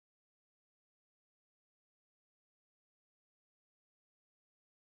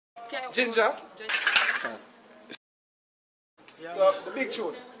Ginjah. Yeah, So the big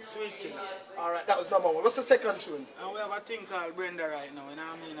tune. Sweet Killer. Alright, that was number one. What's the second tune? And we have a thing called Brenda right now, you know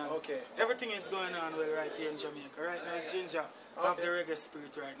what I mean? And Okay. everything is going on well right here in Jamaica. Right now it's Ginjah. I have the reggae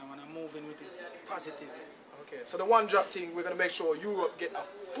spirit right now and I'm moving with it positively. Okay, so the one drop thing, we're going to make sure Europe get a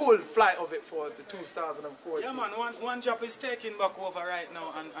full flight of it for the 2014. Yeah man, one job is taking back over right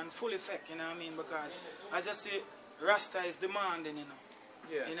now and full effect, you know what I mean? Because as I say, Rasta is demanding, you know.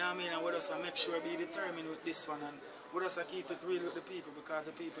 Yeah. You know what I mean? And we just make sure be determined with this one and we just keep it real with the people because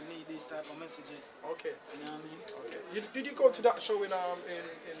the people need these type of messages. Okay. You know what I mean? Okay. Did you go to that show in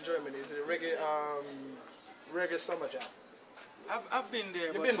Germany? Is it a reggae summer jam? I've been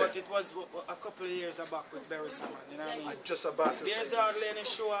there, but it was a couple of years back with Barry Salmon, you know what I mean? I'm just about to there's say. hardly any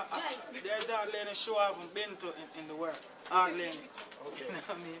show I haven't been to in the world. Hardly any. Okay. You know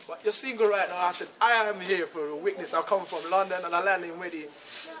what I mean? But you're single right now. I said, I am here for a witness. I come from London and I landed in Weddy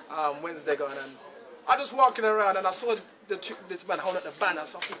Wednesday going and I just walking around and I saw this man holding up the banner.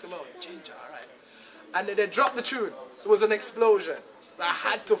 So I said to him, oh, Ginjah, alright. And then they dropped the tune. It was an explosion. So I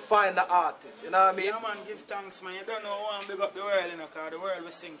had to find the artist, you know what I mean? Yeah man, give thanks man. You don't know who I'm big up the world, you know, because the world we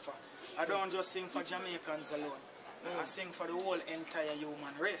sing for. I don't just sing for Jamaicans alone. I sing for the whole entire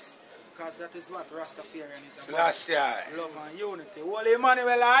human race. Because that is what Rastafarian is about. Love and unity. Holy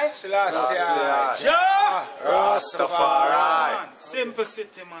Emmanuel I. Jah Rastafari. Man,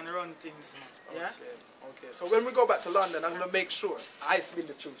 simplicity man, run things man. Yeah? Okay. So when we go back to London, I'm going to make sure I spin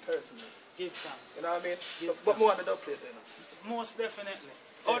the tune personally. Give thanks. You know what I mean? So, what more on the dub plate then? Most definitely.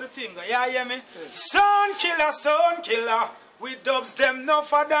 All the thing, yeah, hear me? Son killer. We dubs them no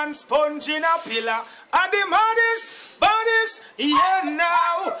for than sponge in a pillar. And the baddest, yeah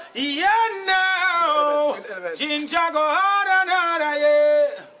now. Ginjah go hard and harder,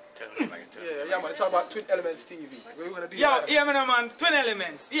 yeah. Yeah, man, it's all about Twin Elements TV. We're going to do Yo, that. hear me now, man. Twin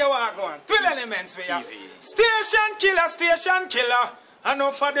Elements. Here we are going. Twin Elements, we are. Station killer. I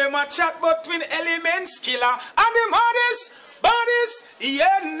know for them a chat, but Twin Elements killer. And the baddest,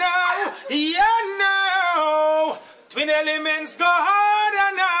 yeah now. Twin Elements go hard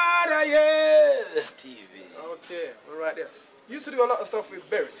and harder, yeah. TV. Okay, we're right there. You used to do a lot of stuff with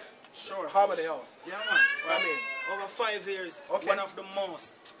Berries. Sure. Harmony House. Yeah, man. I mean, over 5 years, one of the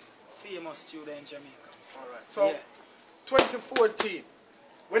most famous students in Jamaica. Alright, so yeah. 2014,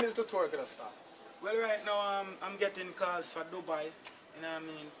 when is the tour going to start? Well, right now I'm getting calls for Dubai, you know what I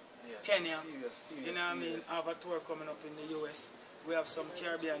mean, yeah, Kenya, serious, you know what I mean, I have a tour coming up in the US. We have some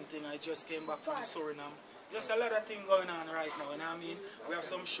Caribbean thing, I just came back from Suriname. Just a lot of things going on right now, you know what I mean? We have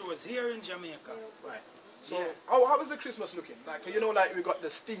some shows here in Jamaica. Right. So, yeah. how is the Christmas looking? Like, you know, like we got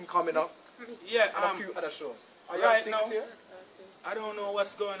the Sting coming up. Yeah. And a few other shows. Are you right on now, Stings here? I don't know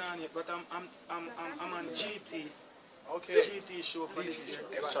what's going on yet, but I'm on GT. Okay. GT show for this year.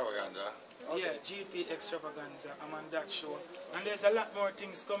 Extravaganza. Yeah, GT Extravaganza. I'm on that show. And there's a lot more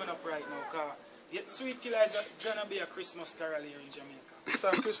things coming up right now, because Sweet Killer is gonna be a Christmas carol here in Jamaica.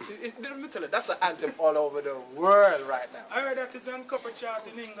 Let me tell you, that's an anthem all over the world right now. I heard that it's on copper chart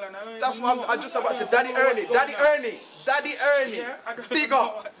in England. That's what I'm just about to say. Daddy Ernie. Yeah, big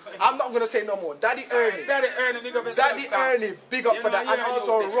up. I'm not going to say no more. Daddy Ernie. Daddy Ernie, big up yourself. Daddy Ernie, big up for that. And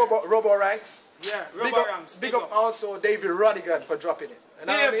also Robo Ranks. Yeah, Robo Ranks. Big up also David Rodigan for dropping it. You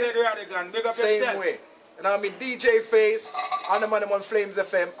know what I mean? David Rodigan, big up Same yourself. way. You know what I mean? DJ Face, and the man on Flames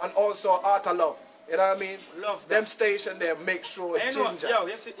FM, and also Art of Love. You know what I mean? Love them station there, make sure Ginjah. Yo,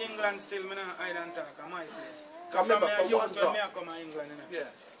 you see England still, me not hide and talk at my place. Because remember, for one drop. When I come to England, you know,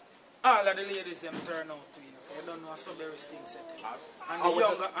 yeah. all of the ladies, them turn out to, you know, you don't know, so very things set them. And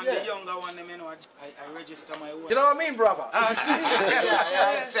the younger one, them, you know, I register my own. You know what I mean, brother?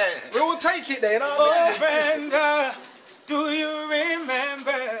 We will take it there, you know what I mean? Oh, Brenda, do you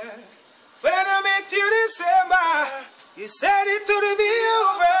remember when I met you December? You said it to the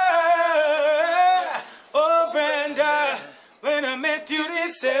viewer. Oh, Brenda, when I met you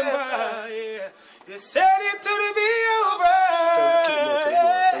December, yeah, you said it to the viewer.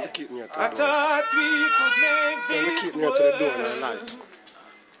 I thought we could make this work.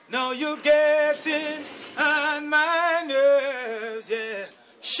 Now you're getting on my nerves, yeah.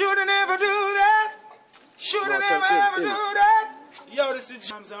 Shouldn't ever do that. Shouldn't ever do that. Yo, this is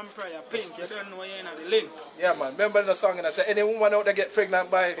Jams and Prayer, Pink. You don't know you're in the link. Yeah, man. Remember the song and I said, any woman out there get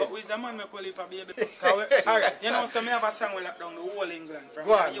pregnant by it? But with the man, I call it a baby. Alright, you know, so I have a song we lock down the whole England.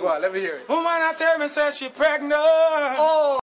 Go on, let me hear it. Woman, I tell me, say she pregnant. Oh.